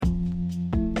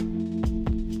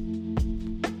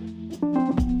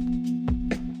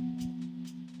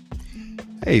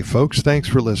Hey folks, thanks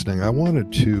for listening. I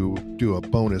wanted to do a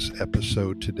bonus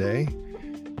episode today,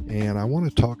 and I want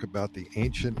to talk about the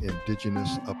ancient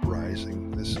indigenous uprising.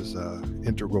 This is an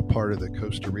integral part of the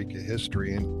Costa Rica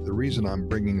history, and the reason I'm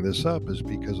bringing this up is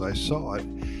because I saw it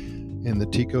in the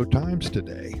Tico Times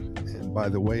today. And by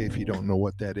the way, if you don't know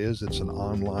what that is, it's an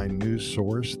online news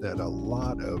source that a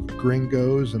lot of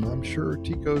gringos, and I'm sure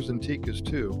Ticos and Ticas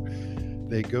too,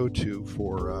 they go to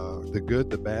for the good,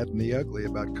 the bad, and the ugly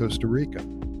about Costa Rica.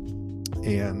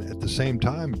 And at the same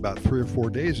time, about 3 or 4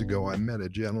 days ago, I met a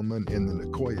gentleman in the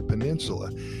Nicoya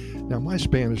Peninsula. Now, my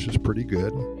Spanish is pretty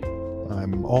good.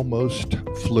 I'm almost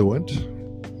fluent,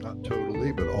 not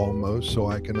totally, but almost, so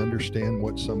I can understand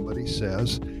what somebody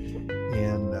says.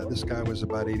 And this guy was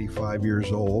about 85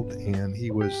 years old, and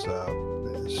he was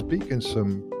speaking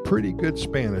some pretty good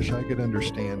Spanish. I could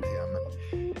understand him.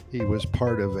 He was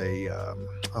part of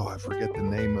I forget the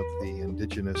name of the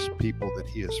indigenous people that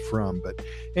he is from. But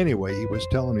anyway, he was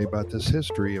telling me about this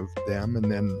history of them, and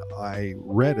then I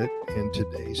read it in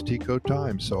today's Tico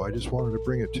Times. So I just wanted to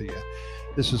bring it to you.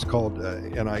 This is called,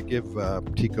 and I give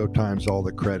Tico Times all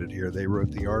the credit here. They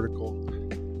wrote the article.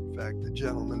 In fact, the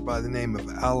gentleman by the name of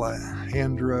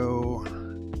Alejandro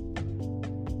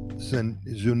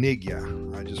Zuniga.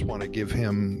 I just want to give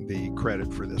him the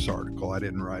credit for this article. I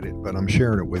didn't write it, but I'm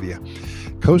sharing it with you.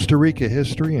 Costa Rica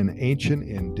History and Ancient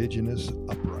Indigenous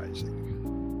Uprising.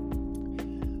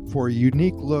 For a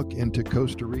unique look into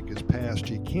Costa Rica's past,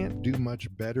 you can't do much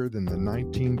better than the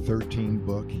 1913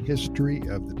 book, History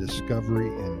of the Discovery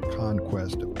and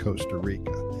Conquest of Costa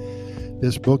Rica.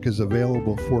 This book is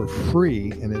available for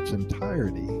free in its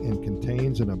entirety and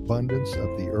contains an abundance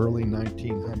of the early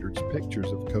 1900s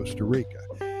pictures of Costa Rica.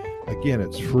 Again,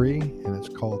 it's free, and it's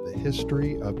called The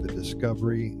History of the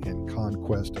Discovery and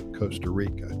Conquest of Costa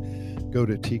Rica. Go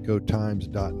to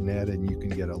ticotimes.net and you can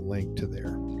get a link to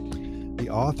there. The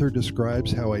author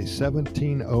describes how a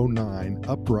 1709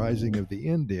 uprising of the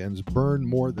Indians burned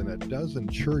more than a dozen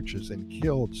churches and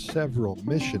killed several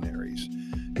missionaries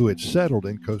who had settled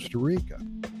in Costa Rica.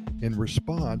 In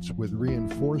response, with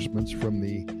reinforcements from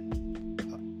the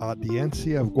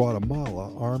Audiencia of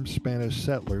Guatemala, armed Spanish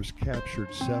settlers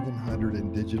captured 700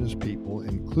 indigenous people,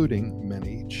 including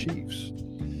many chiefs.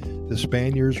 The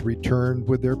Spaniards returned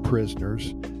with their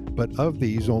prisoners, but of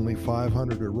these only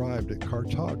 500 arrived at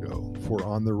Cartago, for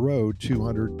on the road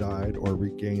 200 died or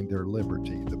regained their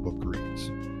liberty, the book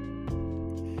reads.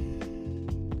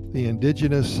 The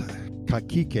indigenous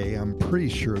Cacique, I'm pretty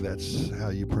sure that's how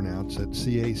you pronounce it,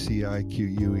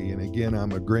 Cacique. And again,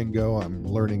 I'm a gringo. I'm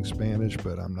learning Spanish,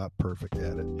 but I'm not perfect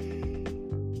at it.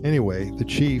 Anyway, the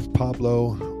chief,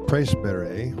 Pablo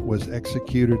Presbere, was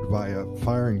executed by a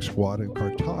firing squad in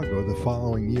Cartago the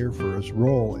following year for his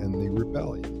role in the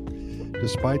rebellion.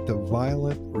 Despite the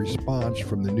violent response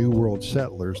from the New World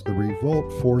settlers, the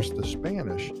revolt forced the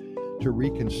Spanish to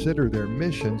reconsider their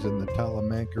missions in the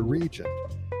Talamanca region.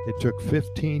 It took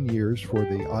 15 years for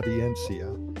the Audiencia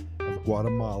of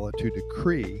Guatemala to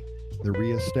decree the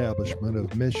reestablishment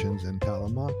of missions in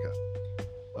Talamanca.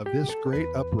 Of this great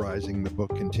uprising, the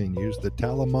book continues, the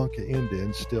Talamanca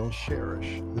Indians still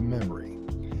cherish the memory.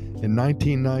 In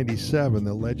 1997,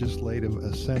 the Legislative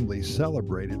Assembly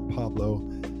celebrated Pablo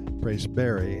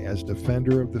Presbere as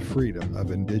defender of the freedom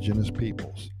of indigenous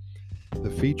peoples.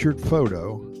 The featured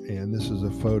photo, and this is a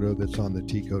photo that's on the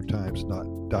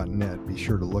ticotimes.net, be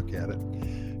sure to look at it,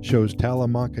 shows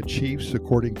Talamanca chiefs,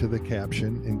 according to the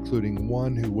caption, including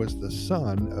one who was the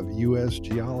son of U.S.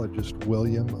 geologist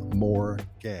William Moore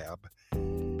Gabb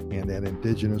and an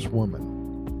indigenous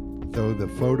woman. Though the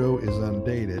photo is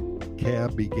undated,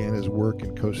 Gabb began his work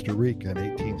in Costa Rica in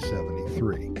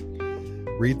 1873.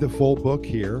 Read the full book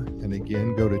here, and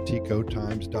again, go to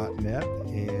ticotimes.net,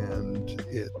 and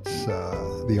it's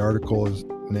the article is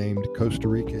named Costa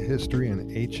Rica History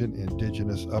and Ancient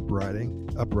Indigenous Uprising.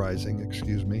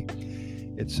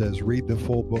 It says read the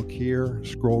full book here,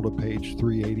 scroll to page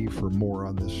 380 for more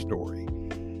on this story.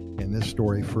 And this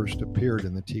story first appeared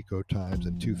in the Tico Times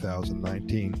in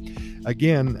 2019.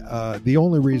 Again, the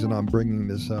only reason I'm bringing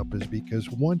this up is because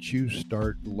once you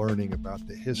start learning about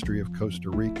the history of Costa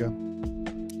Rica,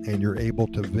 and you're able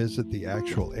to visit the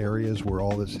actual areas where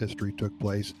all this history took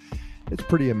place, it's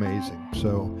pretty amazing.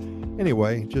 So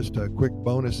anyway, just a quick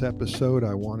bonus episode.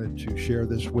 I wanted to share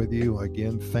this with you.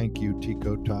 Again, thank you,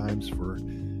 Tico Times, for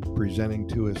presenting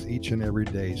to us each and every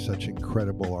day such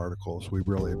incredible articles. We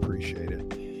really appreciate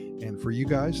it. And for you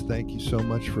guys, thank you so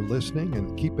much for listening.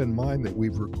 And keep in mind that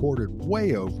we've recorded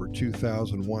way over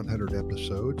 2,100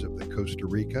 episodes of the Costa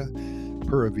Rica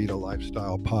Pura Vida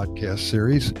Lifestyle podcast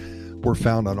series. We're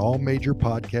found on all major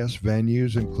podcast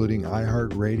venues, including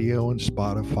iHeartRadio and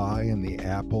Spotify and the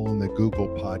Apple and the Google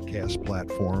podcast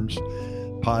platforms,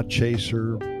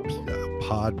 Podchaser,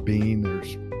 Podbean.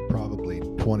 There's probably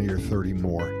 20 or 30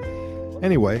 more.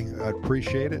 Anyway, I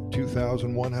appreciate it.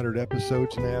 2,100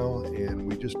 episodes now, and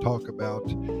we just talk about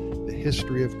the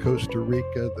history of Costa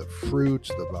Rica, the fruits,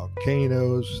 the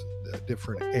volcanoes, the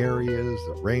different areas,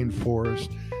 the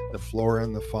rainforest, the flora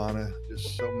and the fauna,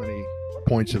 just so many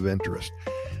points of interest.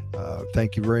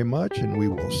 Thank you very much, and we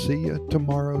will see you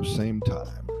tomorrow, same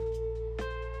time.